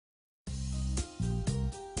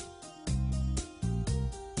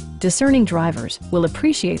discerning drivers will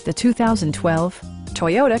appreciate the 2012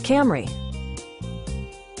 Toyota Camry.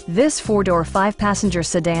 This four-door, five-passenger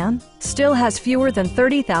sedan still has fewer than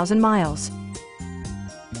 30,000 miles.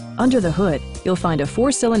 Under the hood, you'll find a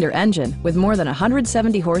four-cylinder engine with more than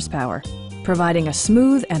 170 horsepower, providing a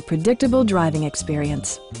smooth and predictable driving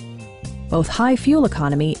experience. Both high fuel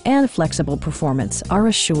economy and flexible performance are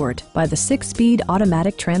assured by the six-speed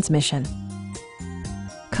automatic transmission.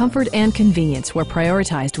 Comfort and convenience were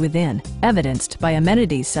prioritized within, evidenced by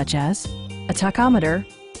amenities such as a tachometer,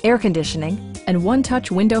 air conditioning, and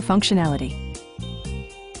one-touch window functionality.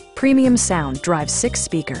 Premium sound drives 6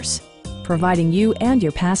 speakers, providing you and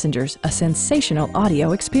your passengers a sensational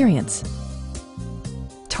audio experience.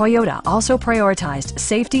 Toyota also prioritized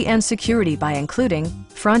safety and security by including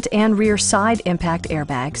front and rear side impact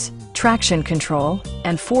airbags, traction control,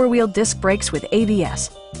 and four-wheel disc brakes with ABS.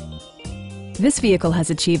 This vehicle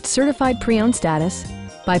has achieved certified pre-owned status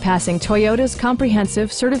by passing Toyota's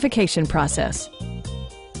comprehensive certification process.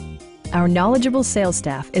 Our knowledgeable sales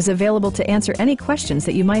staff is available to answer any questions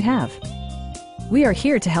that you might have. We are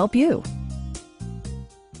here to help you.